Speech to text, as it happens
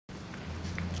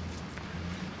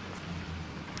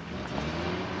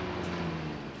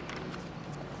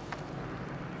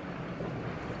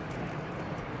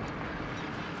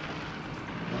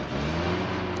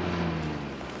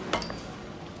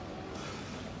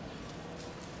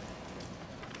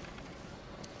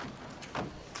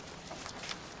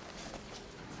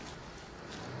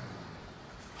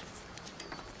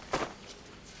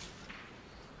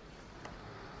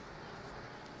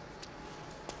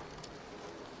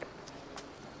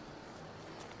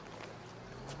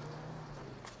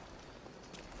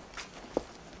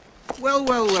Well,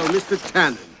 well, well, Mr.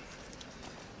 Tannen.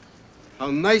 How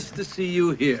nice to see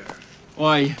you here.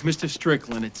 Why, Mr.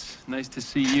 Strickland, it's nice to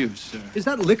see you, sir. Is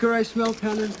that liquor I smell,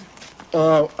 Tannen?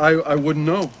 I wouldn't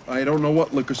know. I don't know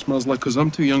what liquor smells like, because I'm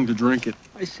too young to drink it.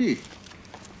 I see.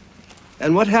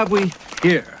 And what have we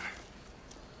here?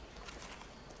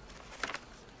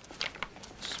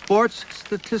 Sports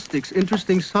statistics,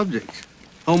 interesting subject.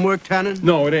 Homework, Tannen?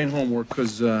 No, it ain't homework,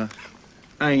 because, I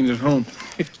ain't at home.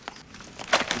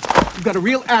 You've got a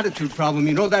real attitude problem.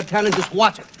 You know that, Tannen? Just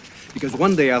watch it. Because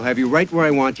one day I'll have you right where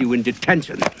I want you, in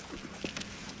detention.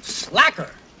 Slacker!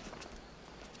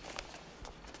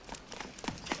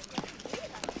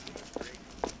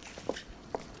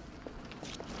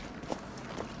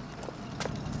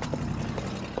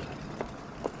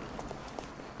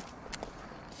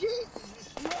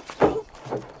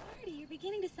 Marty, you're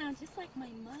beginning to sound just like my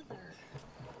mother.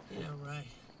 Yeah, right.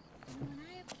 And when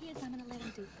I have kids, I'm gonna let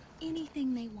them do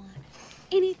anything they want.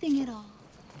 Anything at all.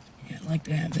 Yeah, I'd like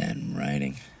to have that in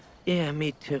writing. Yeah,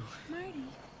 me too. Marty,